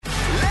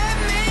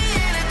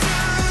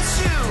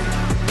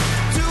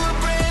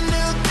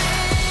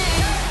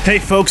Hey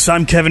folks,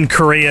 I'm Kevin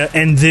Correa,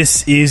 and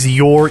this is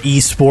your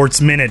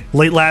Esports Minute.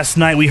 Late last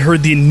night, we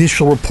heard the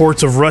initial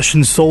reports of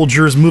Russian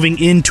soldiers moving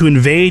in to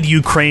invade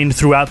Ukraine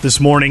throughout this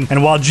morning,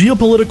 and while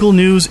geopolitical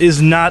news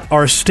is not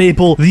our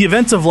staple, the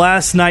events of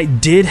last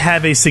night did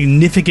have a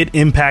significant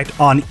impact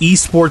on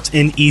esports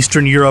in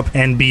Eastern Europe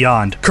and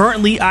beyond.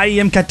 Currently,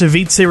 IEM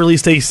Katowice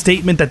released a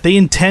statement that they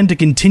intend to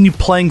continue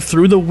playing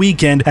through the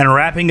weekend and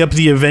wrapping up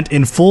the event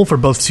in full for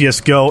both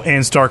CSGO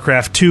and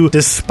StarCraft 2,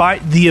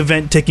 despite the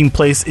event taking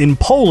place in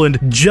Poland,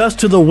 just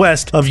to the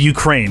west of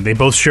Ukraine. They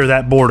both share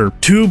that border.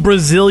 Two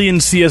Brazilian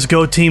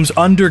CSGO teams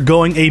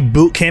undergoing a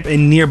boot camp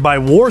in nearby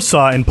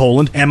Warsaw in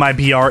Poland,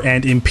 MIBR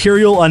and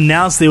Imperial,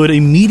 announced they would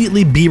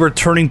immediately be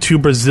returning to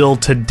Brazil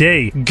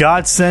today.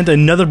 Godsend,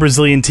 another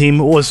Brazilian team,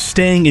 was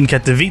staying in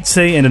Katowice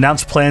and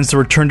announced plans to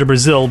return to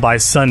Brazil by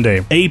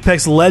Sunday.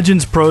 Apex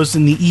Legends pros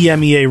in the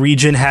EMEA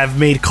region have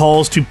made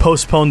calls to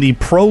postpone the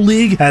Pro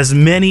League, as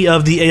many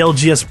of the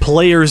ALGS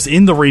players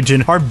in the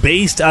region are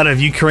based out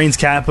of Ukraine's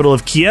capital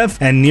of Kiev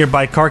and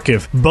nearby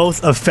Kharkiv,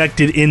 both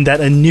affected in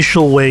that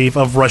initial wave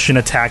of Russian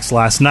attacks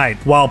last night.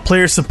 While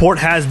player support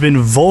has been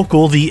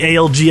vocal, the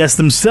ALGS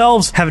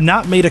themselves have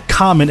not made a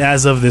comment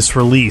as of this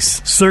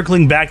release.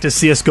 Circling back to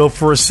CSGO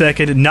for a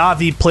second,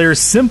 Na'Vi player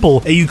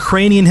Simple, a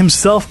Ukrainian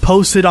himself,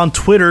 posted on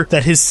Twitter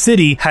that his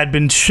city had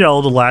been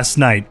shelled last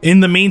night.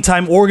 In the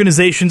meantime,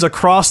 organizations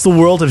across the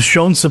world have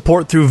shown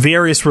support through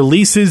various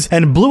releases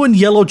and blue and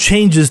yellow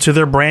changes to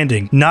their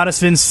branding.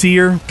 Notisvin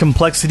Seer,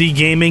 Complexity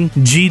Gaming,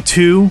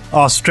 G2,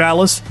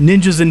 Australis,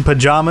 Ninjas in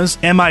Pajamas,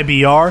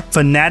 MIBR,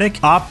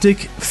 Fnatic, Optic,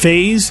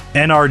 FaZe,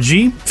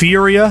 NRG,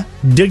 Furia,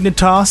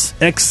 Dignitas,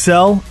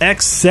 Excel,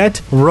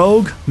 Xset,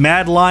 Rogue,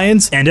 Mad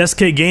Lions, and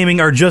SK Gaming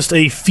are just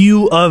a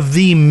few of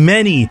the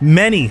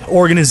many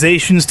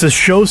organizations to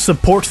show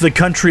support to the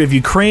country of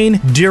Ukraine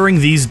during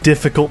these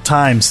difficult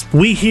times.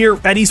 We here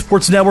at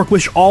Esports Network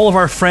wish all of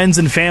our friends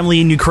and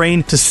family in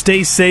Ukraine to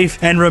stay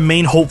safe and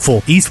remain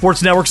hopeful.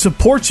 Esports Network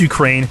supports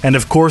Ukraine and,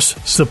 of course,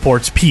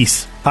 supports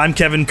peace. I'm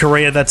Kevin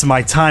Correa, that's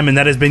my time, and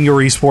that has been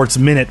your Esports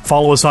Minute.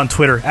 Follow us on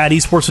Twitter at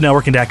Esports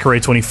Network and at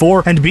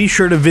Correa24, and be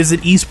sure to visit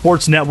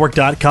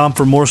esportsnetwork.com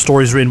for more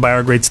stories written by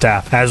our great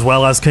staff, as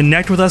well as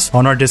connect with us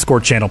on our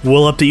Discord channel.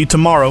 We'll update you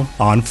tomorrow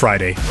on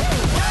Friday.